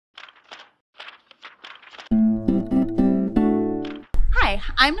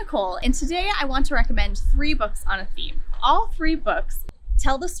Hi, I'm Nicole, and today I want to recommend 3 books on a theme. All 3 books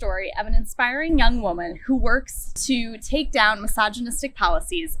tell the story of an inspiring young woman who works to take down misogynistic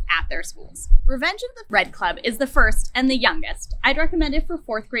policies at their schools. Revenge of the Red Club is the first and the youngest. I'd recommend it for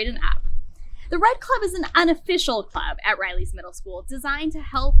 4th grade and up. The Red Club is an unofficial club at Riley's Middle School designed to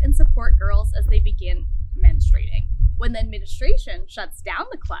help and support girls as they begin menstruating. When the administration shuts down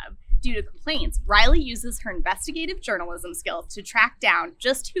the club due to complaints, Riley uses her investigative journalism skills to track down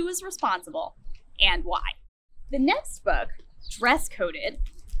just who is responsible and why. The next book, Dress Coded,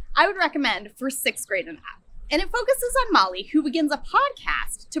 I would recommend for 6th grade and up. And it focuses on Molly, who begins a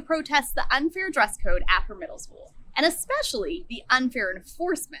podcast to protest the unfair dress code at her middle school, and especially the unfair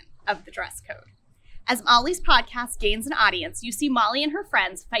enforcement of the dress code. As Molly's podcast gains an audience, you see Molly and her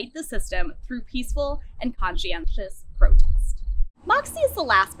friends fight the system through peaceful and conscientious protest. Moxie is the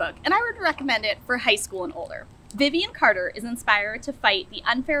last book, and I would recommend it for high school and older. Vivian Carter is inspired to fight the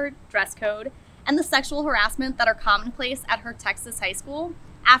unfair dress code and the sexual harassment that are commonplace at her Texas high school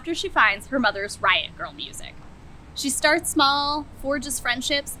after she finds her mother's Riot Girl music. She starts small, forges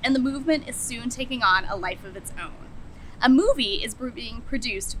friendships, and the movement is soon taking on a life of its own. A movie is being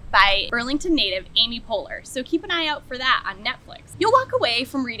produced by Burlington native Amy Poehler, so keep an eye out for that on Netflix. You'll walk away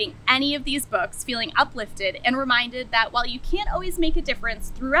from reading any of these books feeling uplifted and reminded that while you can't always make a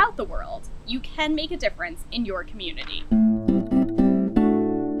difference throughout the world, you can make a difference in your community.